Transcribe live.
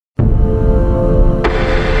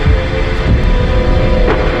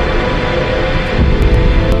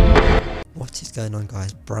going on,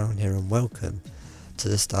 guys? Brown here, and welcome to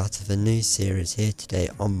the start of a new series here today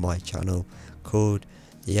on my channel called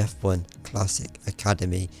the F1 Classic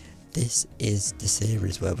Academy. This is the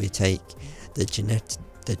series where we take the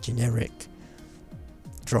generic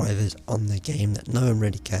drivers on the game that no one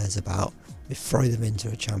really cares about, we throw them into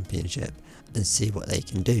a championship and see what they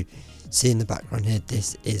can do. See in the background here,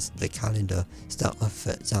 this is the calendar. Start off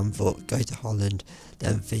at Zanvort, go to Holland,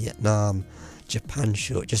 then Vietnam, Japan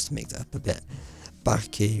short, just to mix it up a bit,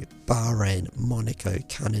 Baku, Bahrain, Monaco,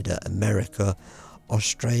 Canada, America,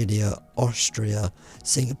 Australia, Austria,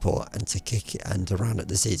 Singapore, and to kick it and to round up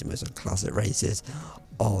the season with some classic races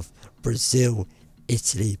of Brazil,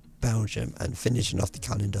 Italy, Belgium, and finishing off the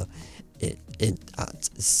calendar at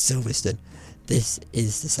Silverstone. This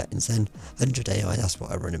is the settings then. 100 AI, that's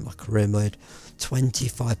what I run in my career mode.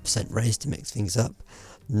 25% race to mix things up.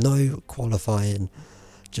 No qualifying,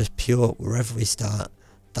 just pure wherever we start,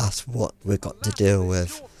 that's what we've got to deal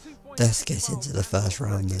with. Let's get into the first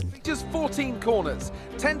round then. Just 14 corners,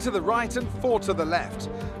 10 to the right and 4 to the left.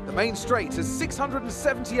 The main straight is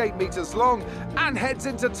 678 metres long and heads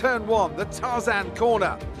into turn 1, the Tarzan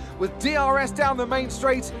corner. With DRS down the main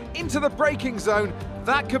straight into the braking zone,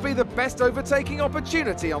 that could be the best overtaking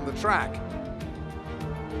opportunity on the track.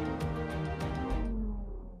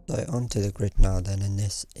 So onto the grid now then, and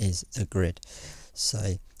this is the grid.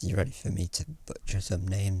 So you ready for me to butcher some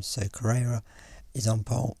names? So Carrera is on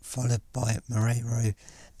pole, followed by Morero,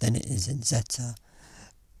 then it is Nzeta,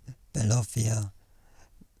 Belovia,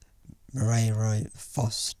 Morero,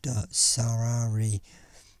 Foster, Sarari,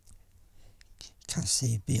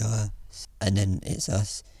 Casibia, and then it's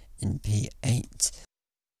us in P8.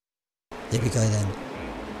 Here we go then.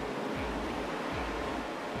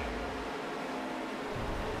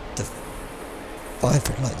 The 5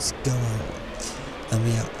 red lights go out and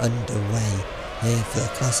we are underway here for the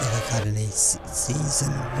Classic Academy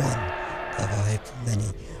Season 1 of I Hope Many.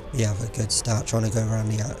 We have a good start, trying to go around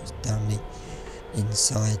down the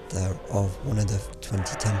inside there of one of the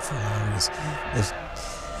 2010 Ferraris.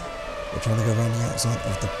 We're trying to go around the outside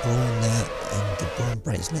of the Brawn there, and the Brawn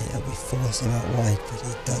breaks later. We force him out wide, but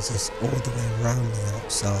he does this all the way around the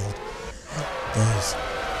outside. There's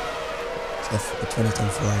the 2010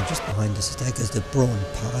 Ferrari just behind us. There goes the Brawn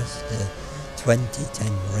past the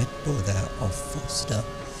 2010 Red Bull there of Foster,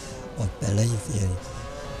 of Bellevue,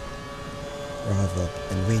 rather,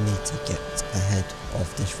 and we need to get ahead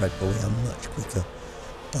of this Red Bull. We are much quicker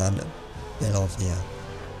than Bellevue.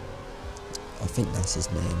 I think that's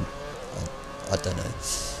his name. I don't know,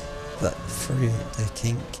 but through the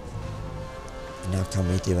kink. Now can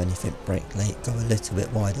we do anything? Brake late, go a little bit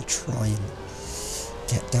wider, try and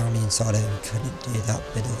get down the inside of him. Couldn't do that,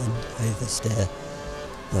 bit of an oversteer,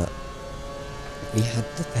 but we had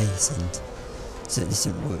the pace, and so this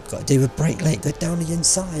is what we've got to do. With brake late, go down the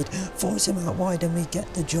inside, force him out wide, and we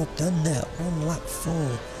get the job done there on lap 4.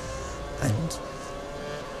 And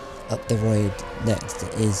up the road next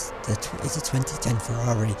is a 2010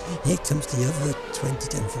 Ferrari. Here comes the other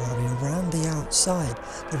 2010 Ferrari around the outside.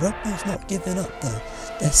 The Red Bull's not giving up though.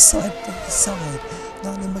 They're side by side.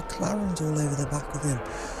 Now the Mclaren's all over the back of him.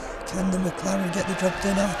 Can the Mclaren get the job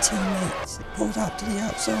done? Our teammates pulled out to the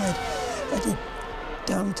outside, headed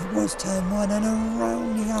down towards turn 1 and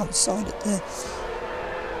around the outside at the,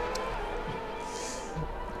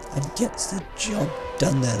 and gets the job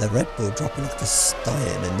done there. The Red Bull dropping like a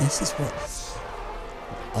stone, and this is what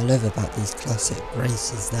I love about these classic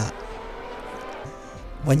races, that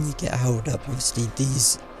when you get held up, obviously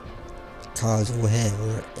these cars all here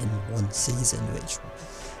were in one season, which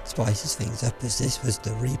spices things up, as this was the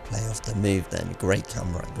replay of the move then. Great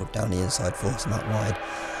camera angle down the inside, force him out wide,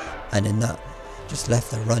 and in that just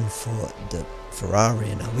left the run for the Ferrari,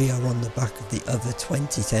 and now we are on the back of the other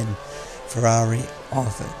 2010 Ferrari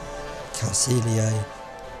of Casilio,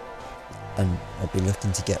 and I'll be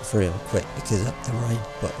looking to get through him quick, because up the road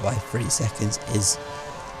but by 3 seconds is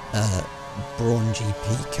Brawn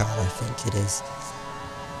GP car, I think it is.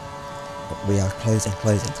 But we are closing,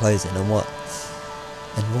 and what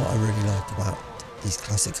I really like about these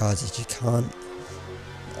classic cars is you can't,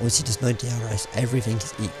 obviously there's no DRS, everything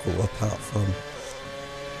is equal apart from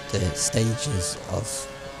the stages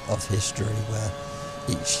of history where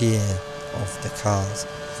each year of the cars,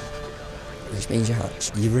 which means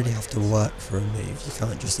you really have to work for a move. You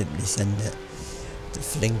can't just simply send it to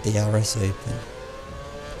fling DRS open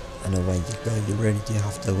and away you go. You really do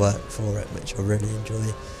have to work for it, which I really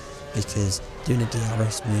enjoy, because doing a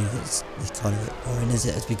DRS move is kind of a bit boring, is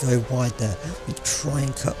it? As we go wide there, we try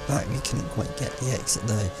and cut back, we couldn't quite get the exit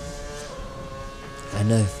though.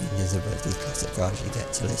 Another thing is about these classic cars, you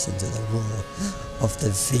get to listen to the roar of the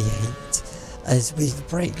V8 as we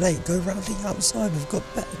brake late, go round the outside. We've got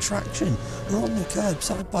better traction. We're on the curb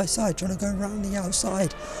side by side trying to go round the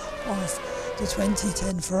outside of the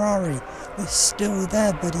 2010 Ferrari. We're still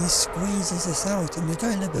there, but he squeezes us out and we're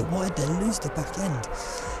going a little bit wide there, lose the back end,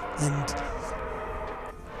 and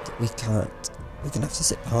we can't. We're going to have to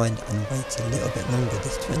sit behind and wait a little bit longer.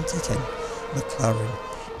 This 2010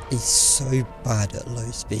 Mclaren is so bad at low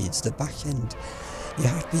speeds. The back end, you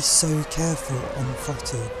have to be so careful on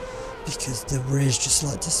throttle because the rears just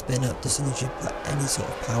like to spin up as soon as you put any sort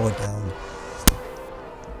of power down.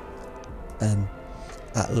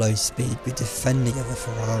 At low speed, we're defending of a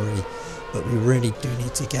Ferrari, but we really do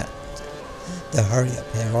need to get the hurry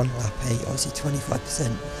up here on lap 8. Obviously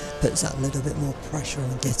 25% puts that little bit more pressure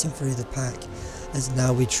on getting through the pack, as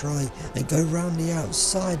now we try and go round the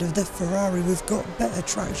outside of the Ferrari. We've got better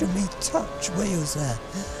traction, we touch wheels there,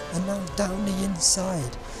 and now down the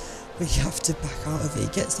inside we have to back out of it. He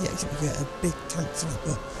gets the exit, we get a big tank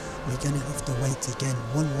slapper. We're going to have to wait again.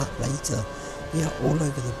 1 lap later we are all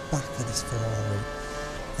over the back of this Ferrari,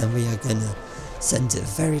 and we are going to send it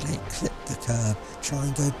very late, clip the curb, try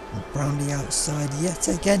and go round the outside yet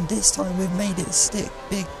again. This time we've made it stick.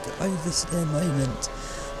 Big oversteer moment,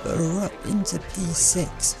 but we're up into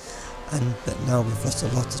P6, but now we've lost a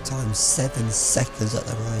lot of time. 7 seconds at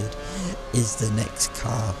the road is the next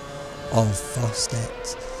car of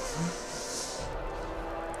Fostet.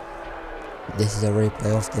 This is a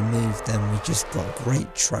replay off the move. Then we just got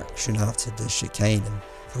great traction out of the chicane and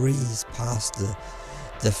breeze past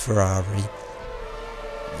the Ferrari.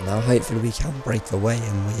 Now hopefully we can break away,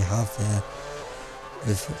 and we have here.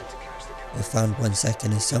 We've found 1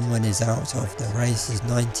 second as someone is out of the race. There's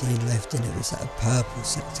 19 left in it. It's at a purple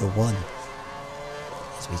sector 1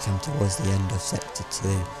 as we come towards the end of sector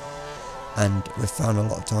 2, and we've found a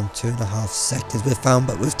lot of time. 2.5 seconds we've found,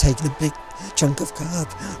 but we've taken a big chunk of curb.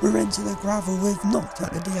 We're into the gravel. We've knocked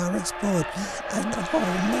out the DRS board, and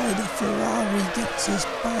oh no, the Ferrari gets us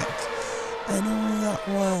back, and all that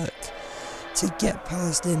work to get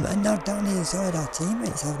past him, and now down the inside our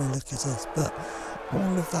teammates having a look at us, but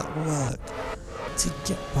all of that work to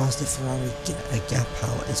get past the Ferrari, get a gap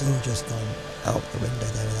out, it's all just gone out the window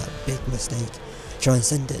there with that big mistake. Try and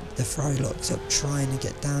send it, the Ferrari locks up trying to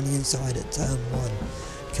get down the inside at turn 1,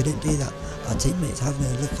 couldn't do that. Our teammates having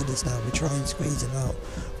a look at us now, we try and squeeze them out,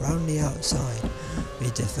 round the outside, we're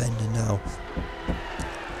defending now,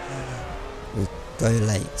 we go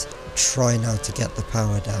late, try now to get the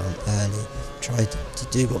power down early, try to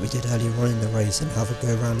do what we did earlier on in the race and have a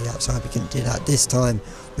go around the outside. We couldn't do that this time.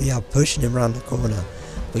 We are pushing him around the corner,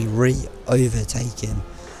 we overtake him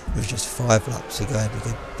with just 5 laps to go.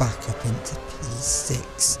 We go back up into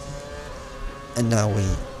P6, and now we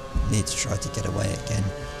need to try to get away again.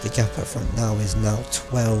 The gap up front now is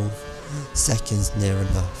 12 seconds near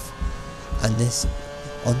enough, and this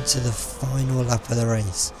onto the final lap of the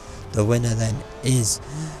race. The winner then is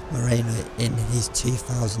Moreno in his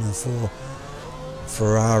 2004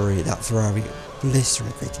 Ferrari. That Ferrari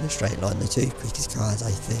blistering quick in a straight line. The 2 quickest cars,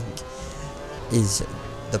 I think, is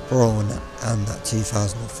the Brawn and that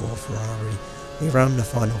 2004 Ferrari. We're around the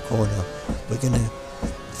final corner. We're going to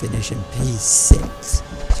finish in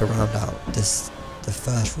P6 to round out the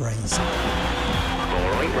first race.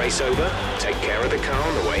 Alright, race over. Take care of the car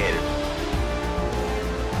on the way in.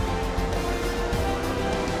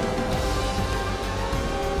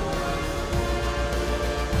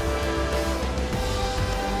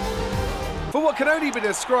 For what can only be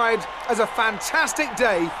described as a fantastic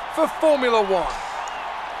day for Formula One.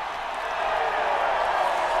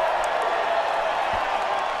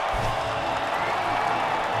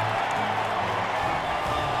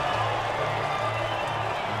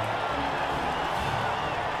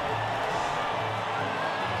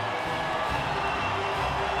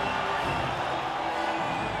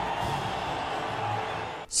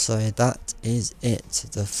 So that is it.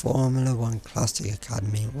 The Formula 1 Classic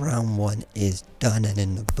Academy round 1 is done and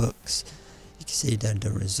in the books. You can see there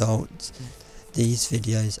the results. These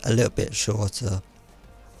videos a little bit shorter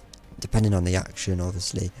depending on the action.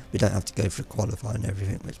 Obviously we don't have to go through qualifying and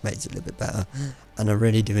everything, which makes it a little bit better, and I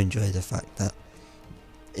really do enjoy the fact that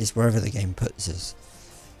it's wherever the game puts us.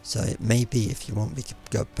 So it may be, if you want, we could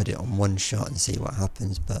go put it on one shot and see what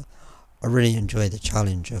happens, but I really enjoy the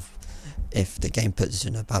challenge of, if the game puts us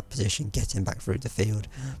in a bad position, getting back through the field.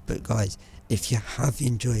 But guys, if you have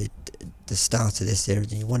enjoyed the start of this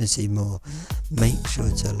series and you want to see more, make sure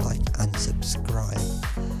to like and subscribe,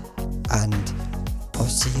 and I'll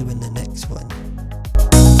see you in the next one.